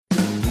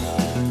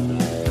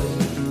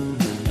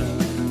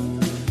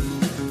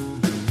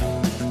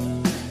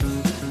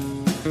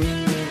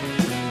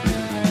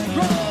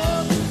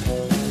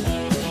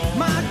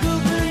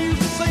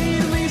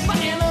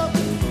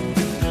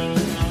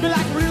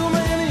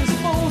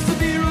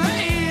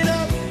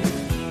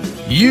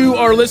You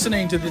are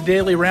listening to the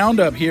Daily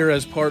Roundup here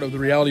as part of the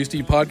Reality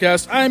Steve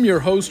podcast. I'm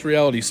your host,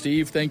 Reality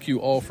Steve. Thank you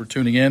all for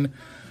tuning in.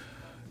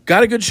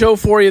 Got a good show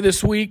for you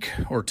this week,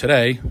 or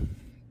today.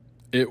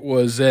 It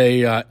was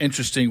a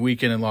interesting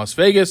weekend in Las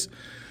Vegas,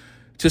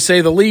 to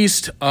say the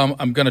least.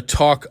 I'm going to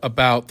talk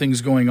about things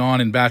going on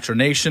in Bachelor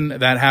Nation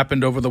that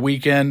happened over the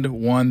weekend.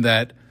 One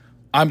that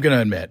I'm going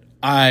to admit,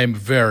 I'm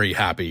very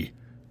happy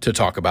to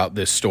talk about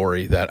this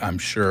story that I'm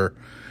sure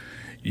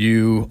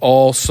you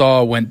all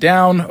saw went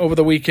down over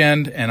the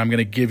weekend, and I'm going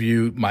to give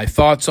you my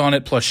thoughts on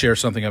it, plus share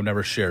something I've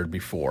never shared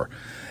before.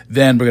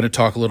 Then we're going to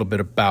talk a little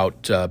bit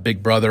about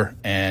Big Brother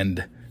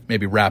and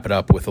maybe wrap it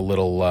up with a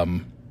little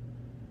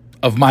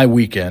of my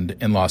weekend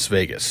in Las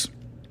Vegas.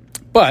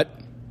 But,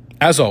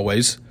 as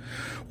always,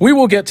 we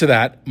will get to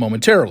that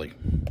momentarily.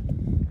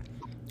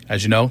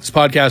 As you know, this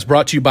podcast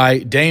brought to you by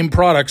Dame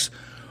Products.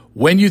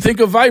 When you think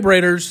of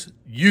vibrators,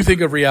 you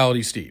think of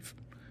Reality Steve.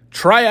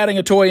 Try adding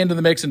a toy into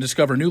the mix and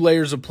discover new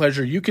layers of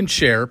pleasure you can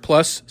share,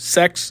 plus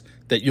sex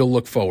that you'll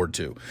look forward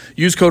to.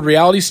 Use code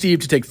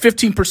RealitySteve to take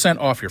 15%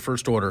 off your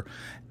first order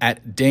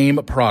at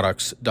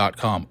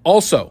DameProducts.com.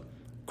 Also,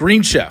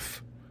 Green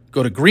Chef.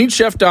 Go to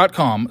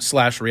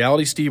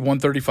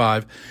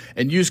greenchef.com/RealitySteve135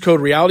 and use code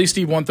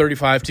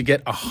RealitySteve135 to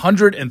get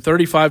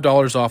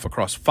 $135 off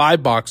across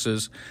 5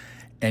 boxes,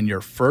 and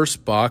your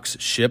first box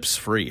ships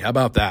free. How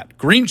about that?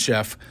 Green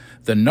Chef,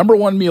 the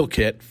 #1 meal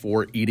kit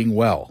for eating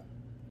well.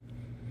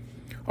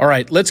 All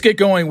right, let's get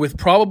going with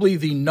probably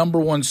the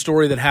 #1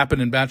 story that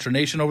happened in Bachelor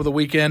Nation over the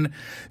weekend.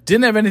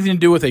 Didn't have anything to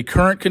do with a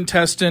current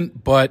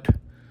contestant, but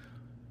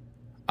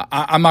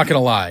I'm not going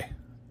to lie.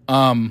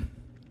 All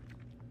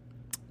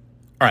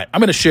right, I'm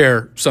going to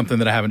share something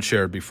that I haven't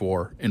shared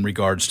before in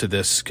regards to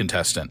this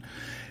contestant.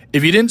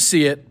 If you didn't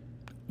see it,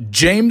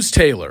 James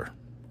Taylor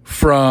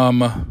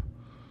from...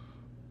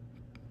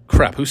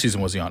 whose season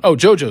was he on? Oh,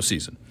 JoJo's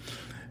season.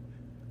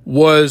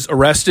 Was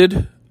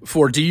arrested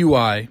for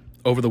DUI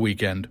over the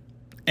weekend.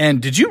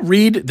 And did you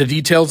read the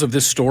details of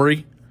this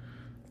story?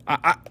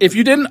 If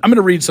you didn't, I'm going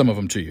to read some of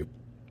them to you.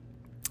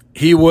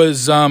 He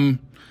was down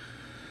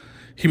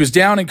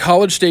in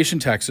College Station,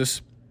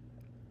 Texas,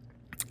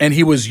 and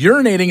he was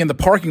urinating in the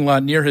parking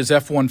lot near his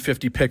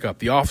F-150 pickup.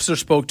 The officer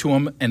spoke to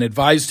him and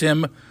advised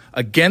him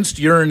against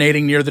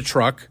urinating near the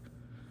truck,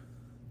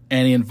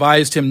 and he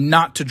advised him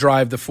not to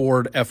drive the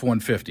Ford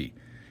F-150.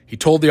 He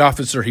told the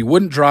officer he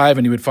wouldn't drive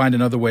and he would find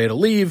another way to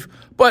leave,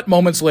 but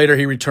moments later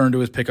he returned to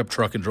his pickup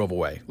truck and drove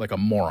away like a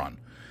moron.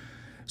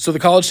 So the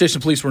College Station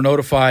police were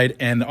notified,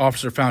 and the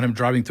officer found him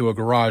driving through a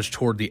garage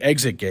toward the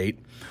exit gate.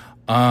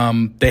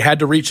 They had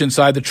to reach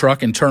inside the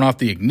truck and turn off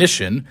the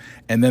ignition,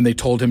 and then they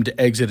told him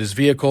to exit his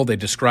vehicle. They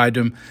described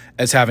him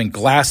as having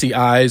glassy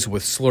eyes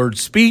with slurred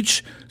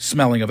speech,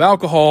 smelling of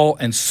alcohol,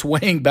 and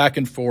swaying back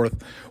and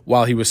forth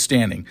while he was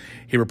standing.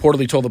 He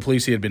reportedly told the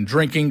police he had been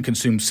drinking,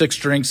 consumed 6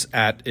 drinks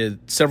at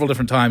several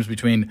different times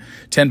between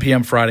 10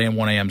 p.m. Friday and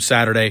 1 a.m.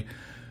 Saturday.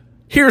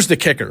 Here's the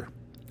kicker.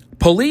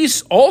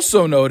 Police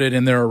also noted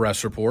in their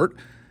arrest report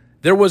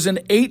there was an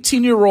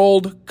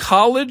 18-year-old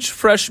college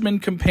freshman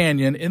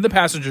companion in the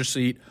passenger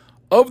seat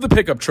of the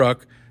pickup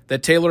truck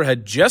that Taylor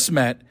had just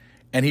met,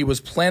 and he was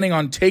planning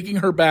on taking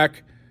her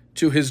back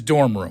to her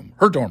dorm room.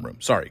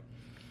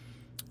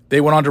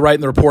 They went on to write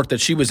in the report that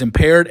she was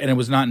impaired and it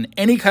was not in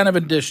any kind of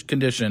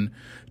condition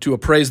to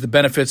appraise the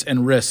benefits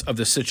and risks of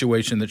the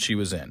situation that she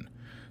was in.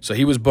 So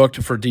he was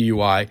booked for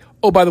DUI.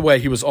 Oh, by the way,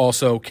 he was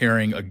also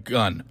carrying a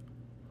gun.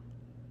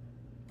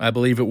 I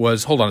believe it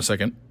was, hold on a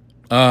second.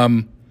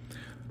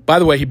 By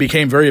the way, he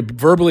became very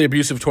verbally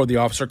abusive toward the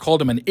officer,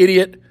 called him an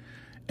idiot,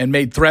 and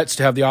made threats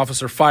to have the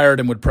officer fired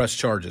and would press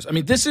charges. I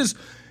mean, this is,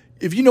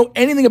 if you know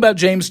anything about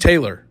James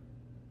Taylor,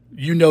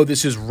 you know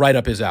this is right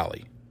up his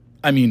alley.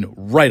 I mean,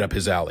 right up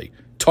his alley,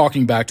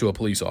 talking back to a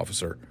police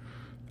officer.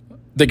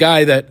 The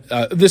guy that,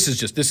 this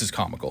is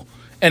comical.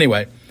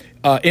 Anyway,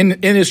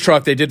 in his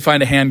truck, they did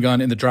find a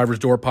handgun in the driver's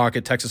door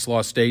pocket. Texas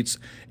law states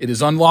it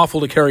is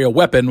unlawful to carry a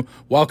weapon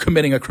while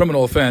committing a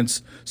criminal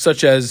offense,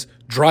 such as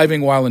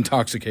driving while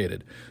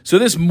intoxicated. So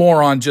this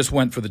moron just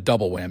went for the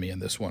double whammy in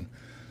this one.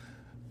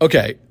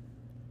 Okay,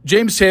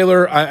 James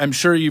Taylor, I'm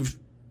sure you've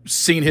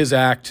seen his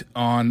act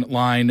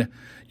online.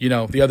 You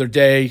know, the other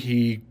day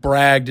he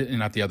bragged,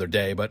 not the other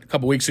day, but a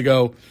couple weeks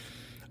ago,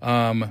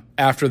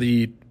 after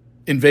the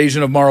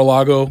invasion of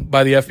Mar-a-Lago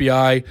by the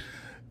FBI,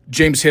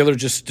 James Taylor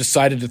just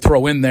decided to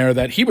throw in there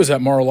that he was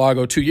at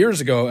Mar-a-Lago 2 years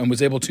ago and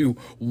was able to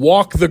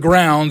walk the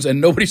grounds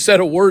and nobody said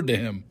a word to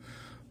him.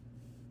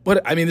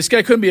 But, I mean, this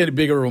guy couldn't be any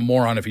bigger of a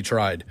moron if he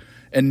tried.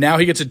 And now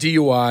he gets a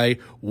DUI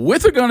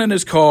with a gun in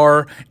his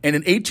car and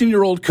an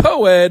 18-year-old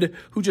co-ed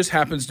who just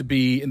happens to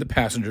be in the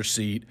passenger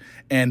seat.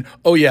 And,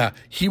 oh yeah,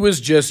 he was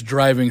just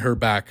driving her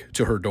back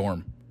to her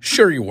dorm.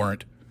 Sure you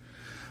weren't.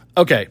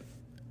 Okay,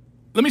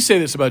 let me say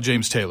this about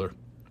James Taylor.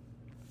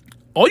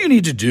 All you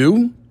need to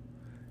do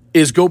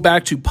is go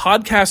back to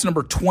podcast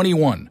number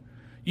 21.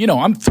 You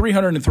know, I'm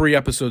 303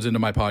 episodes into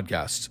my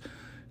podcasts.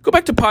 Go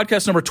back to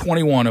podcast number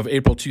 21 of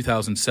April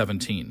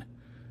 2017.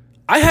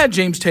 I had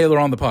James Taylor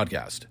on the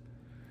podcast.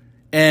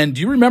 And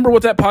do you remember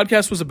what that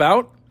podcast was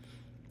about?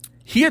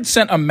 he had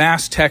sent a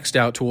mass text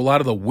out to a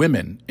lot of the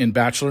women in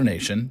Bachelor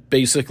Nation,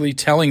 basically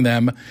telling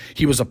them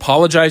he was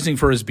apologizing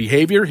for his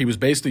behavior. He was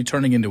basically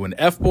turning into an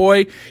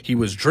F-boy. He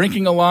was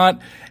drinking a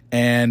lot,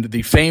 and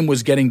the fame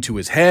was getting to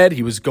his head.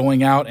 He was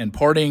going out and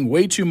partying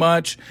way too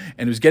much,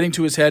 and it was getting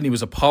to his head, and he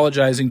was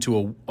apologizing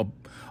to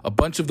a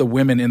bunch of the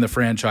women in the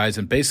franchise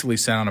and basically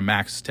sent out a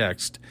mass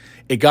text.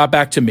 It got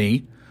back to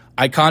me.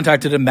 I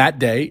contacted him that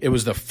day. It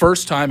was the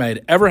first time I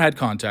had ever had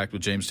contact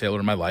with James Taylor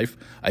in my life.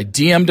 I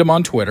DM'd him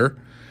on Twitter,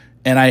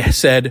 and I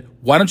said,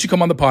 why don't you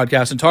come on the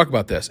podcast and talk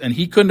about this? And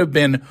he couldn't have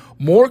been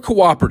more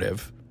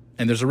cooperative,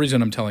 and there's a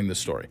reason I'm telling this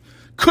story.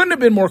 Couldn't have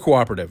been more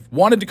cooperative.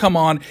 Wanted to come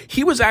on.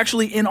 He was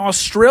actually in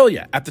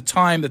Australia at the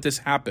time that this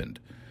happened,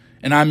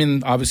 and I'm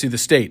in, obviously, the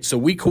States. So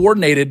we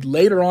coordinated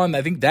later on,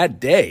 I think that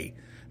day.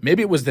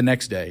 Maybe it was the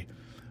next day.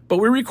 But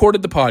we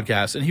recorded the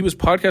podcast, and he was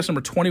podcast number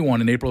 21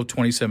 in April of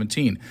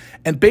 2017.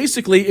 And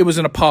basically, it was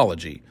an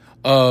apology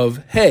of,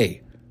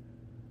 hey,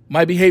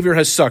 my behavior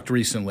has sucked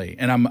recently,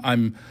 and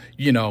I'm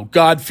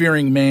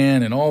God-fearing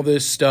man and all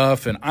this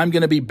stuff, and I'm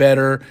going to be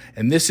better,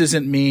 and this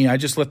isn't me. I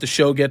just let the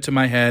show get to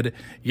my head,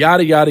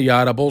 yada, yada,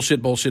 yada,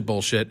 bullshit.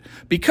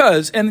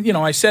 Because, and,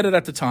 I said it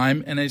at the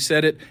time, and I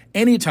said it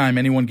anytime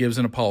anyone gives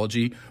an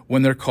apology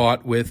when they're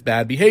caught with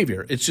bad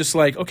behavior. It's just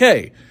like,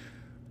 okay,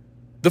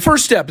 the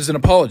first step is an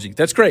apology.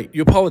 That's great.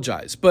 You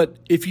apologize. But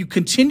if you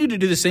continue to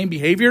do the same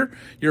behavior,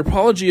 your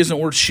apology isn't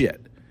worth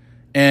shit.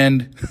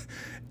 And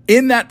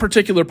in that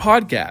particular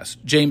podcast,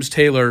 James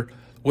Taylor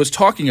was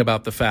talking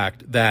about the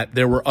fact that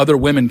there were other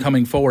women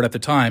coming forward at the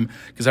time,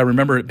 because I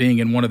remember it being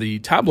in one of the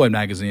tabloid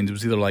magazines. It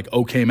was either like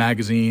OK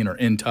Magazine or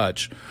In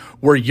Touch,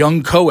 where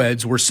young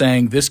co-eds were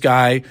saying this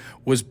guy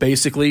was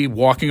basically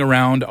walking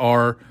around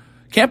our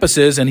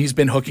campuses and he's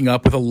been hooking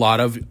up with a lot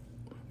of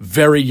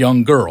very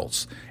young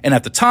girls. And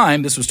at the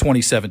time, this was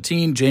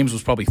 2017, James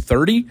was probably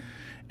 30,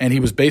 and he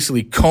was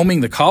basically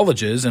combing the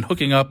colleges and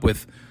hooking up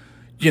with,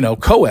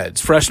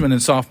 co-eds, freshmen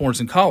and sophomores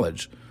in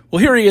college. Well,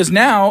 here he is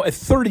now at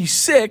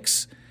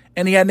 36,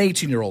 and he had an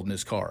 18-year-old in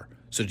his car.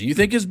 So do you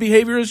think his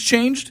behavior has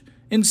changed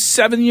in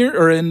 7 years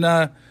or in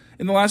the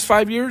last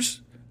 5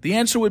 years? The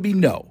answer would be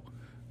no.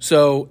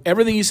 So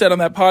everything he said on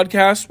that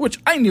podcast, which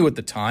I knew at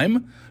the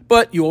time,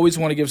 but you always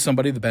want to give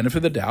somebody the benefit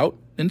of the doubt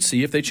and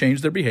see if they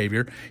change their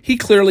behavior. He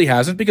clearly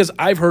hasn't, because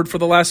I've heard for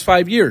the last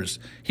 5 years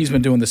he's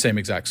been doing the same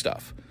exact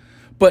stuff.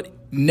 But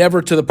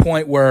never to the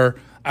point where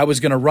I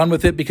was going to run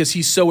with it, because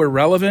he's so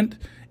irrelevant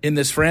in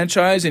this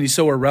franchise and he's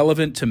so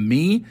irrelevant to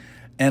me.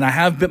 And I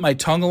have bit my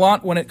tongue a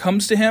lot when it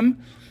comes to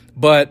him.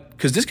 But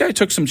because this guy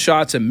took some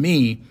shots at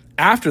me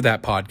after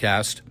that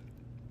podcast,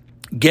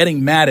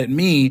 getting mad at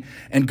me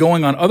and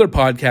going on other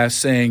podcasts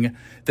saying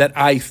that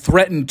I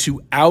threatened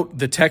to out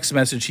the text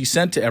message he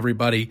sent to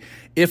everybody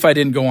if I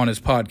didn't go on his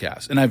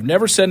podcast. And I've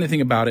never said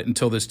anything about it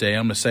until this day.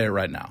 I'm going to say it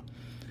right now.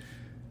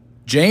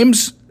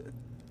 James,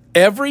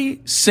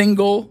 every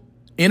single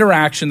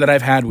interaction that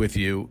I've had with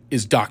you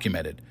is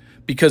documented,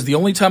 because the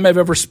only time I've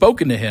ever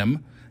spoken to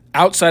him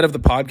outside of the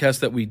podcast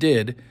that we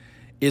did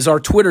is our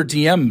Twitter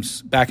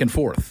DMs back and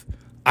forth.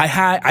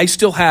 I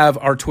still have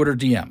our Twitter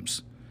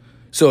DMs.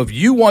 So if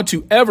you want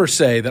to ever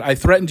say that I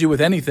threatened you with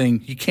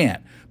anything, you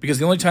can't, because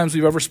the only times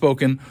we've ever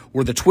spoken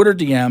were the Twitter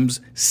DMs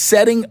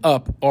setting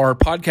up our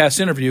podcast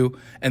interview,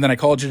 and then I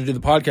called you to do the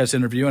podcast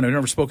interview, and I've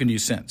never spoken to you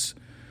since.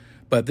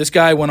 But this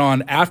guy went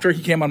on, after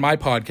he came on my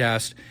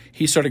podcast,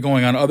 he started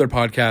going on other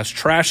podcasts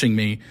trashing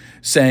me,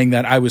 saying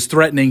that I was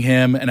threatening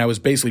him and I was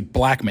basically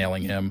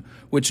blackmailing him,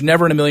 which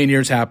never in a million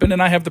years happened,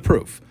 and I have the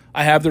proof.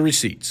 I have the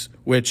receipts,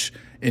 which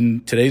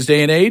in today's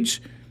day and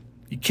age,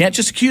 you can't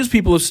just accuse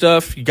people of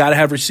stuff. You got to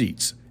have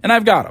receipts. And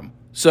I've got them.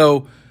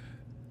 So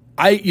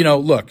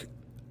look,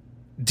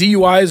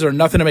 DUIs are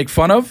nothing to make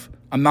fun of.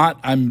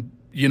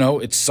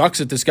 It sucks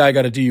that this guy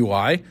got a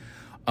DUI.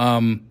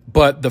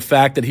 But the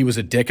fact that he was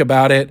a dick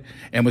about it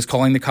and was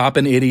calling the cop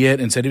an idiot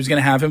and said he was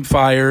going to have him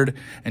fired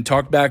and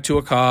talked back to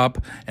a cop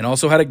and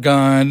also had a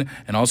gun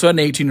and also had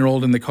an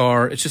 18-year-old in the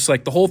car. It's just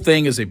like the whole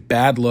thing is a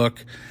bad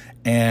look.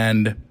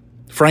 And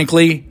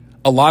frankly,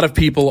 a lot of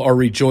people are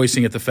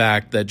rejoicing at the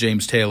fact that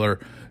James Taylor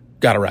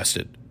got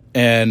arrested.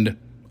 And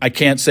I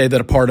can't say that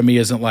a part of me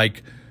isn't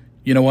like,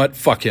 you know what,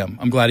 fuck him.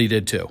 I'm glad he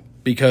did too.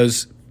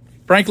 Because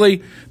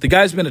frankly, the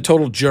guy's been a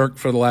total jerk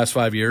for the last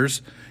 5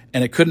 years,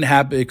 and it couldn't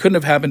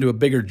have happened to a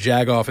bigger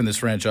jagoff in this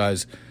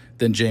franchise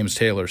than James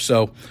Taylor.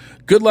 So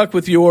good luck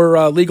with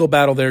your legal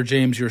battle there,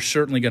 James. You're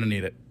certainly going to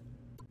need it.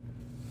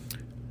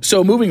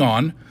 So moving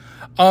on,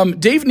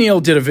 Dave Neal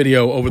did a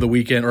video over the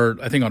weekend, or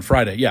I think on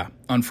Friday. Yeah,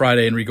 on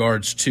Friday, in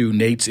regards to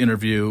Nate's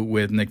interview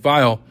with Nick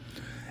Viall.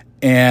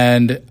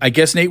 And I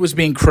guess Nate was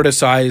being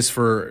criticized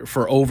for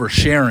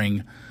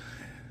oversharing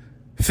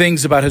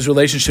things about his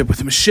relationship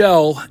with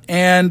Michelle.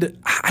 And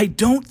I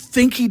don't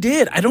think he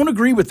did. I don't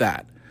agree with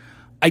that.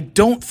 I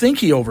don't think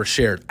he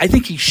overshared. I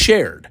think he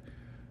shared.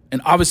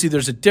 And obviously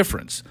there's a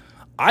difference.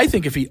 I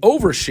think if he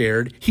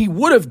overshared, he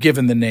would have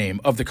given the name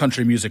of the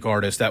country music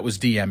artist that was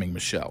DMing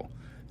Michelle.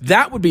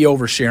 That would be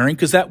oversharing,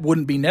 because that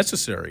wouldn't be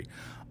necessary.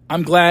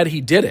 I'm glad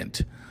he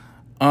didn't.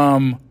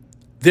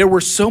 there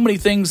were so many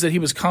things that he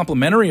was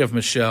complimentary of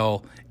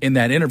Michelle in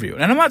that interview.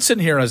 And I'm not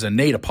sitting here as a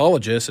Nate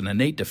apologist and a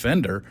Nate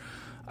defender.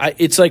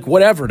 It's like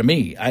whatever to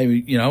me.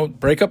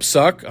 Breakups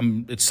suck.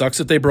 It sucks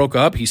that they broke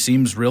up. He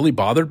seems really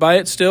bothered by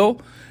it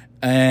still.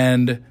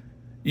 And,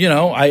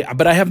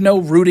 but I have no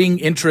rooting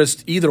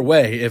interest either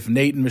way if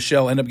Nate and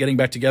Michelle end up getting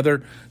back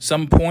together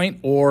some point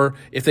or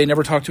if they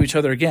never talk to each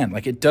other again.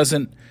 Like, it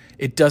doesn't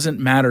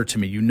matter to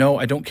me.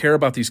 I don't care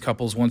about these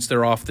couples once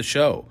they're off the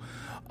show.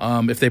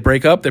 If they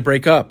break up, they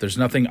break up. There's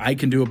nothing I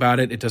can do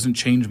about it. It doesn't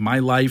change my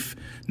life.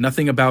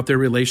 Nothing about their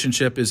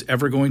relationship is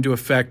ever going to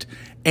affect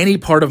any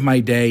part of my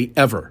day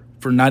ever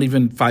for not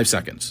even 5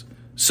 seconds.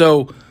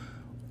 So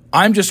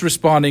I'm just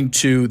responding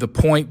to the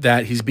point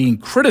that he's being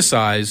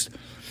criticized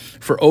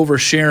for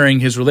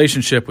oversharing his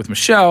relationship with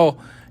Michelle,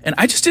 and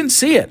I just didn't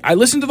see it. I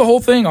listened to the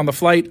whole thing on the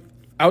flight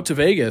out to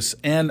Vegas,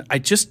 and I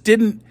just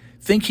didn't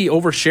think he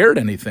overshared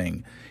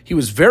anything. He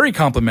was very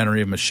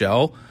complimentary of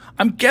Michelle.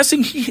 I'm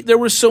guessing there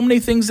were so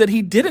many things that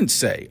he didn't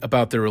say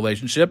about their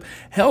relationship.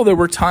 Hell, there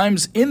were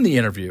times in the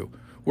interview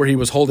where he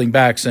was holding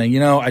back saying,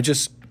 I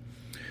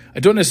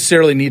don't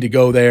necessarily need to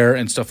go there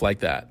and stuff like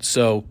that.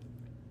 So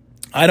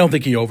I don't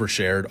think he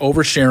overshared.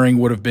 Oversharing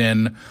would have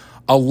been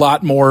a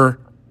lot more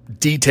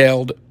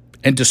detailed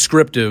and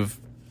descriptive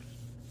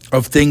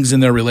of things in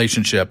their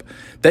relationship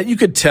that you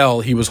could tell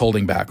he was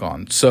holding back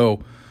on.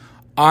 So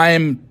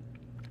I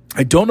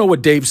don't know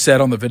what Dave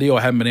said on the video.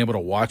 I haven't been able to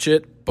watch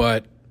it,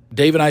 but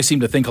Dave and I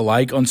seem to think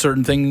alike on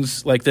certain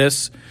things like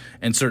this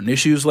and certain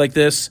issues like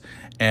this.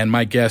 And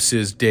my guess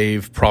is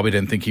Dave probably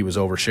didn't think he was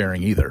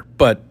oversharing either.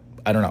 But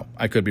I don't know.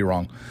 I could be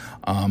wrong.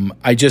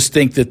 I just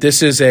think that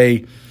this is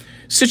a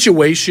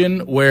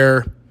situation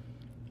where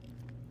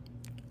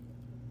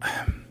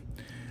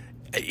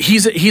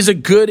he's a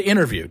good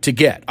interview to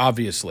get,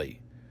 obviously.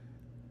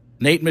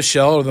 Nate and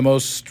Michelle are the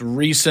most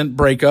recent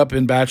breakup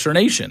in Bachelor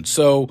Nation.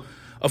 So,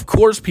 of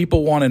course,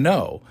 people want to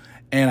know.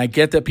 And I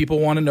get that people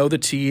want to know the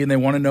tea and they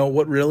want to know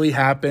what really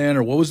happened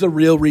or what was the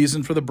real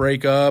reason for the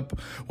breakup.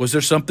 Was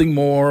there something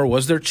more?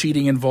 Was there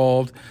cheating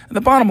involved? And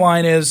the bottom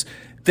line is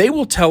they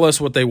will tell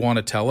us what they want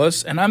to tell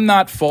us. And I'm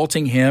not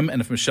faulting him. And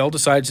if Michelle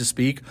decides to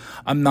speak,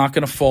 I'm not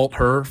going to fault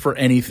her for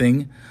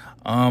anything.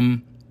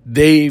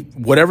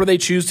 Whatever they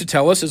choose to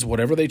tell us is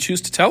whatever they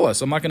choose to tell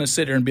us. I'm not going to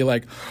sit here and be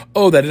like,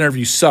 oh, that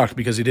interview sucked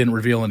because he didn't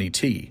reveal any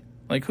tea.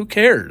 Like, who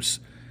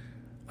cares?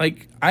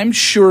 Like, I'm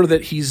sure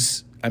that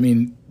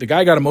the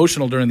guy got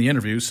emotional during the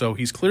interview, so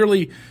he's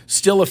clearly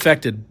still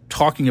affected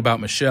talking about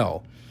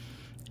Michelle.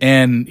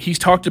 And he's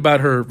talked about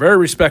her very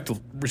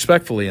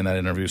respectfully in that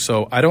interview,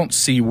 so I don't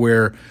see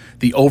where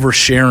the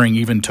oversharing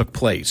even took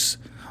place.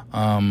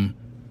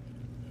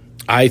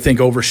 I think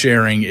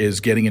oversharing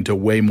is getting into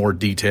way more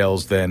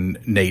details than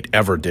Nate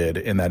ever did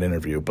in that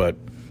interview, but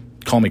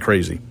call me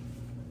crazy.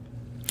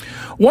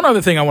 One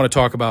other thing I want to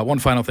talk about, one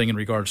final thing in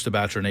regards to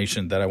Bachelor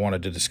Nation that I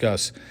wanted to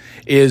discuss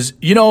is,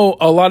 a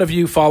lot of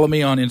you follow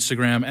me on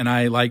Instagram, and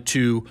I like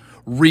to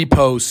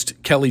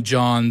repost Kelly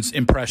John's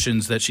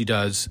impressions that she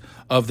does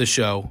of the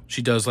show.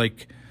 She does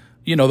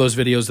those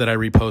videos that I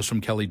repost from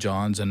Kelly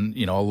John's, and,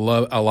 a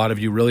lot of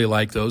you really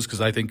like those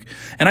and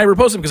I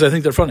repost them because I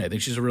think they're funny. I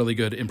think she's a really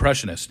good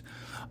impressionist.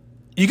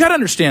 You got to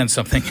understand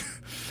something.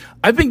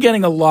 I've been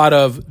getting a lot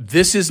of,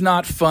 this is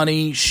not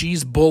funny,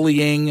 she's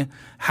bullying,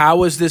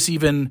 how is this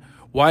even...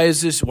 Why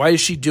is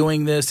she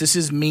doing this? This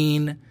is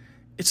mean.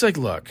 It's like,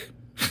 look,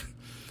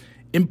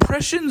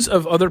 impressions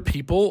of other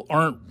people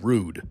aren't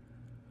rude.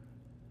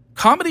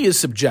 Comedy is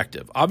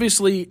subjective.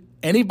 Obviously,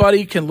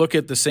 anybody can look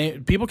at the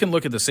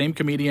same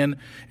comedian,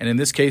 and in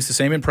this case, the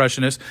same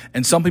impressionist,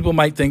 and some people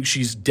might think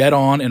she's dead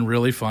on and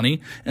really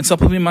funny, and some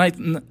people might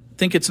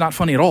think it's not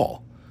funny at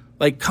all.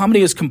 Like,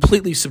 comedy is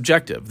completely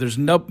subjective. There's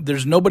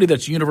nobody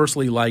that's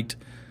universally liked,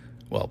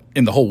 well,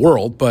 in the whole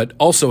world, but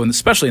also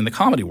especially in the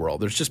comedy world.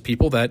 There's just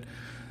people that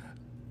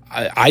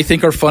I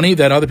think are funny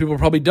that other people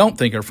probably don't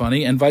think are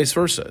funny, and vice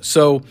versa.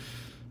 So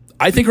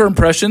I think her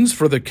impressions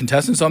for the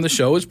contestants on the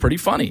show is pretty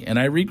funny, and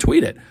I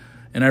retweet it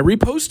and I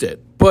repost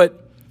it.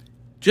 But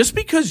just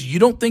because you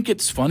don't think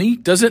it's funny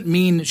doesn't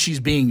mean she's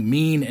being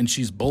mean and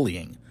she's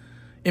bullying.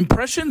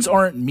 Impressions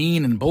aren't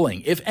mean and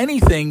bullying. If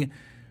anything,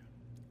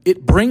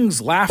 it brings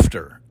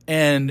laughter.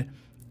 And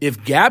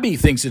if Gabby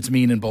thinks it's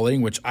mean and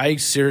bullying, which I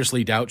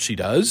seriously doubt she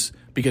does,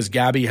 because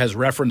Gabby has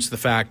referenced the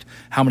fact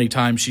how many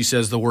times she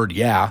says the word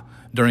yeah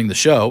during the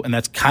show, and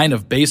that's kind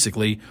of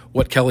basically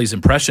what Kelly's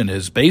impression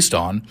is based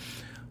on,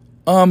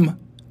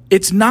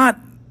 that's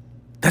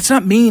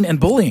not mean and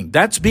bullying.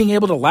 That's being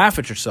able to laugh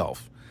at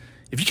yourself.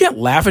 If you can't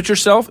laugh at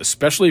yourself,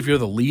 especially if you're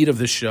the lead of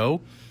this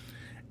show,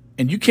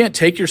 and you can't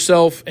take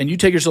yourself, and you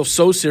take yourself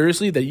so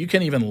seriously that you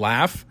can't even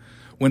laugh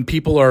when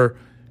people are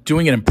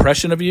doing an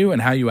impression of you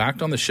and how you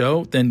act on the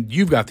show, then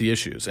you've got the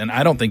issues. And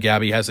I don't think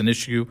Gabby has an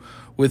issue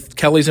with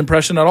Kelly's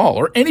impression at all,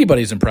 or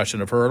anybody's impression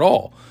of her at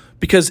all.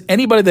 Because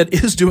anybody that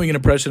is doing an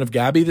impression of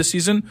Gabby this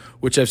season,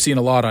 which I've seen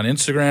a lot on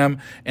Instagram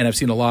and I've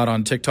seen a lot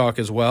on TikTok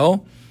as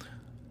well,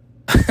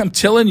 I'm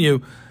telling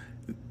you,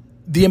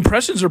 the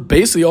impressions are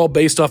basically all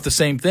based off the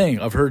same thing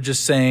of her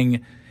just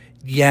saying,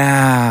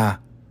 yeah,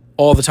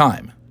 all the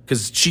time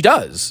because she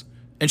does,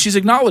 and she's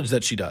acknowledged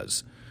that she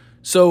does.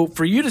 So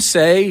for you to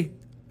say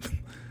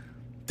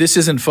this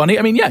isn't funny,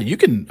 I mean, yeah, you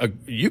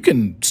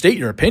can state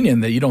your opinion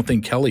that you don't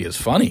think Kelly is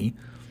funny,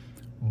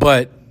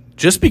 but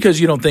just because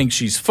you don't think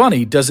she's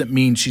funny doesn't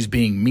mean she's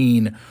being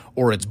mean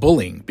or it's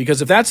bullying.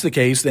 Because if that's the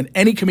case, then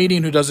any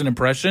comedian who does an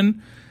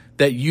impression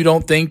that you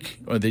don't think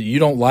or that you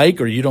don't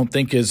like or you don't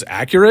think is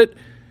accurate,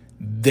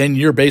 then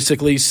you're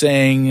basically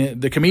saying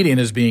the comedian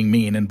is being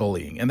mean and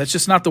bullying. And that's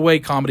just not the way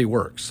comedy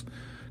works.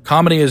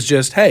 Comedy is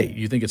just, hey,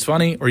 you think it's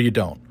funny or you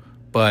don't.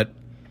 But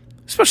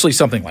especially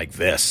something like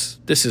this.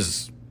 This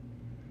is,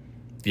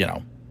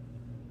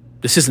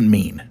 this isn't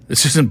mean.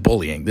 This isn't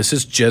bullying. This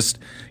is just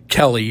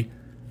Kelly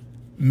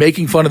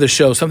making fun of the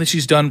show, something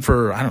she's done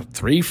for,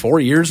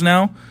 3-4 years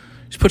now.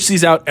 She puts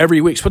these out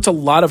every week. She puts a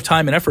lot of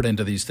time and effort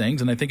into these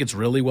things, and I think it's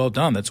really well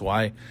done. That's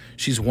why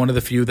she's one of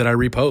the few that I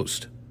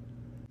repost.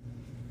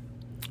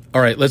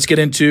 All right, let's get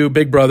into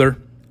Big Brother.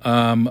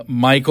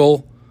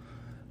 Michael,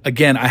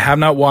 again, I have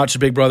not watched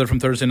Big Brother from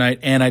Thursday night,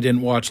 and I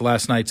didn't watch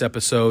last night's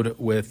episode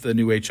with the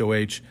new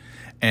HOH.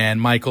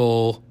 And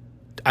Michael,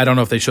 I don't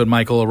know if they showed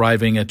Michael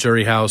arriving at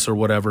Jury House or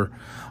whatever.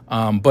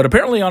 But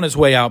apparently on his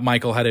way out,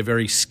 Michael had a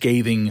very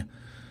scathing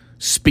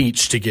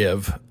speech to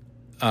give,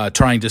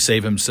 trying to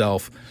save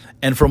himself.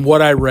 And from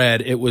what I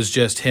read, it was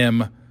just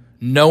him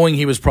knowing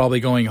he was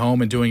probably going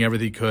home and doing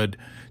everything he could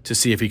to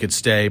see if he could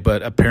stay,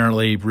 but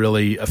apparently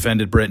really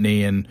offended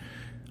Brittany, and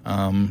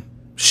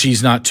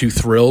she's not too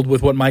thrilled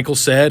with what Michael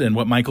said and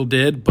what Michael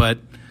did, but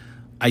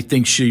I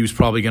think she was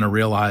probably going to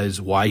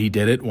realize why he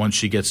did it once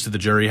she gets to the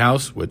Jury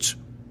House, which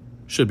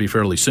should be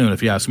fairly soon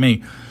if you ask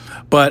me.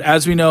 But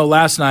as we know,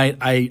 last night,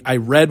 I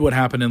read what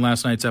happened in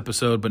last night's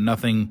episode, but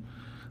nothing,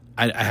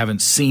 I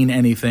haven't seen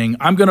anything.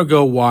 I'm going to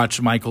go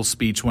watch Michael's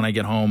speech when I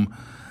get home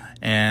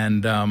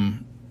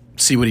and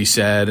see what he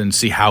said and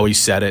see how he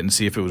said it and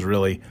see if it was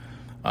really,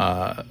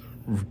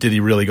 did he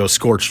really go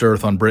scorched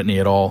earth on Brittany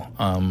at all?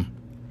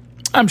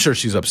 I'm sure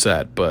she's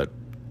upset, but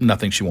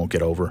nothing she won't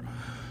get over.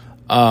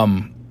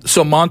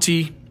 So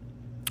Monty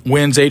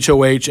wins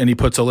HOH and he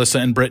puts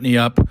Alyssa and Brittany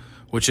up,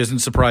 which isn't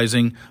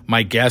surprising.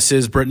 My guess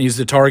is Brittany's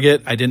the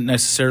target. I didn't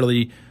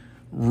necessarily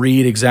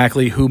read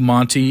exactly who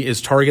Monty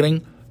is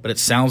targeting, but it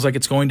sounds like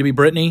it's going to be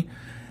Brittany.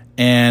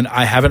 And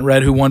I haven't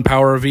read who won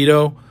Power of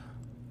Veto.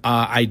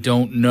 I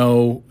don't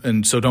know,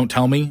 and so don't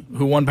tell me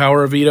who won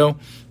Power of Veto.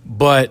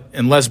 But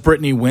unless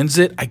Brittany wins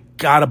it, I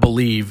gotta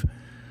believe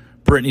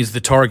Brittany's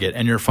the target.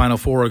 And your final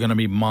four are going to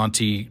be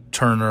Monty,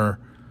 Turner,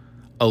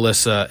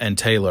 Alyssa, and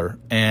Taylor.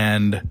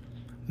 And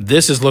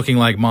this is looking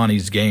like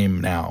Monty's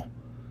game now.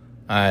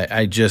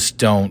 I just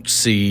don't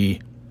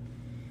see.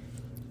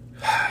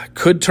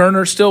 Could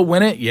Turner still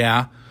win it?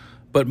 Yeah.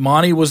 But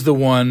Monty was the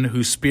one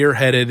who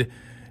spearheaded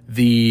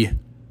the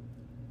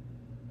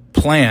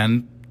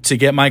plan to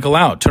get Michael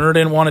out. Turner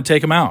didn't want to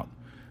take him out.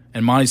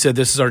 And Monty said,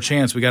 this is our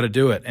chance. We got to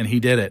do it. And he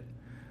did it.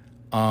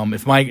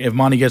 If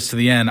Monty gets to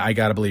the end, I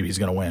got to believe he's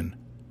going to win,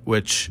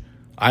 which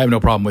I have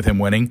no problem with him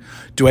winning.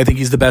 Do I think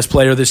he's the best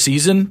player this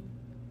season?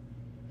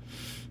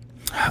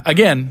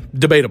 Again,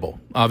 debatable.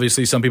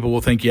 Obviously, some people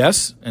will think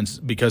yes, and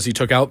because he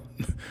took out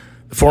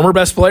the former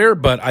best player,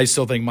 but I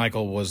still think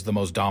Michael was the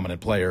most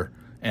dominant player,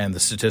 and the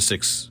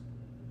statistics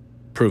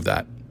prove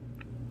that.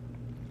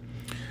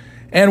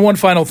 And one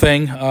final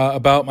thing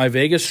about my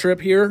Vegas trip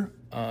here.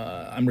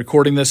 I'm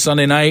recording this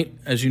Sunday night.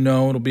 As you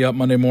know, it'll be up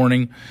Monday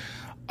morning.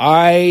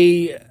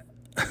 I've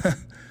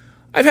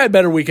had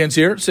better weekends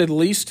here, to say the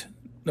least.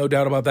 No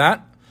doubt about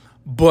that.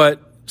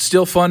 But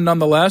still fun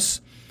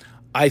nonetheless.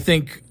 I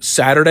think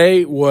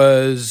Saturday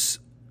was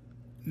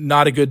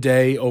not a good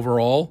day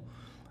overall.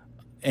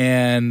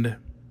 And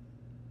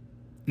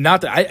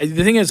not that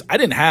the thing is, I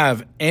didn't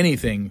have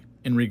anything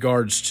in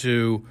regards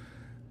to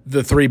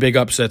the three big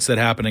upsets that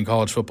happened in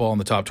college football in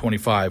the top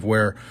 25,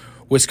 where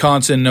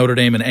Wisconsin, Notre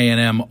Dame, and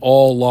A&M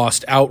all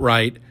lost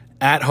outright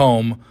at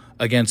home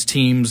against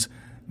teams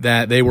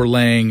that they were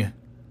laying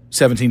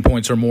 17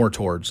 points or more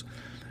towards.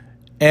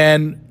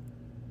 And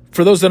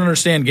for those that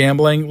understand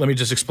gambling, let me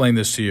just explain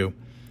this to you.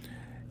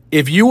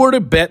 If you were to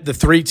bet the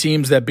three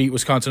teams that beat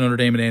Wisconsin, Notre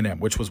Dame, and A&M,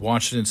 which was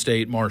Washington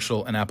State,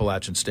 Marshall, and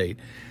Appalachian State,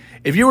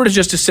 if you were to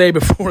just to say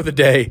before the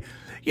day,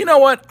 you know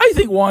what, I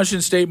think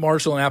Washington State,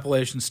 Marshall, and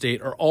Appalachian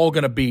State are all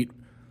going to beat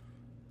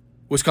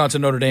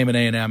Wisconsin, Notre Dame, and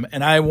A&M,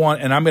 and I'm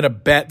going to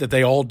bet that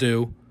they all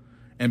do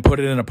and put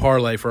it in a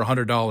parlay for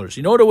 $100.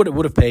 You know what it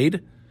would have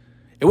paid?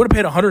 It would have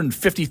paid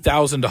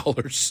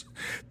 $150,000.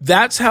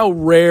 That's how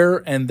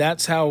rare and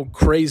that's how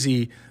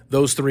crazy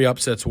those three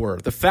upsets were.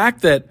 The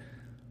fact that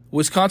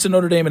Wisconsin,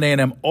 Notre Dame, and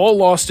A&M all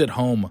lost at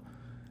home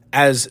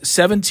as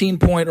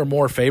 17-point or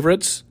more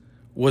favorites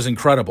was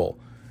incredible.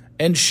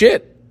 And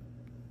shit,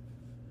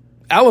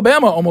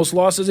 Alabama almost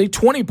lost as a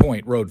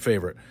 20-point road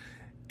favorite.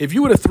 If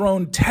you would have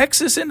thrown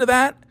Texas into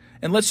that,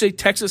 and let's say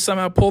Texas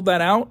somehow pulled that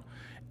out,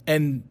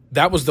 and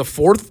that was the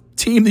fourth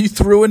team that you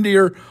threw into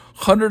your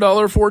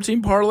 $100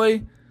 14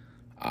 parlay,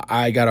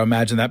 I got to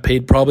imagine that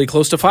paid probably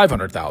close to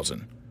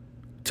 $500,000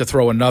 to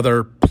throw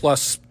another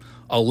plus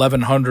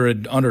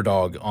 1,100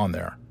 underdog on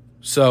there.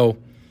 So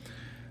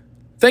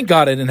Thank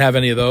God I didn't have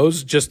any of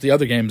those. Just the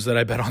other games that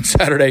I bet on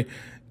Saturday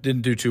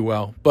didn't do too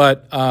well.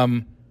 But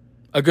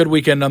a good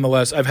weekend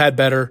nonetheless. I've had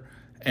better.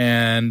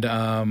 And,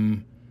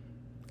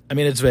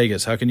 it's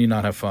Vegas. How can you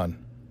not have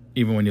fun,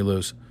 even when you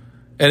lose?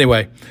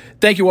 Anyway,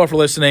 thank you all for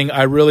listening.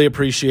 I really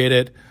appreciate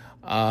it.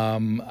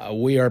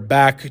 We are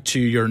back to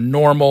your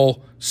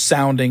normal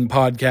sounding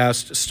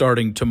podcast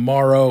starting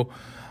tomorrow.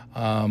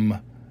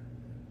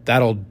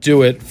 That'll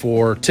do it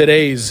for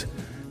today's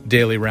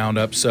Daily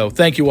Roundup. So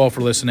thank you all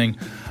for listening.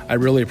 I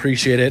really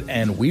appreciate it,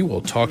 and we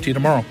will talk to you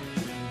tomorrow.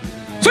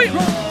 See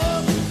you!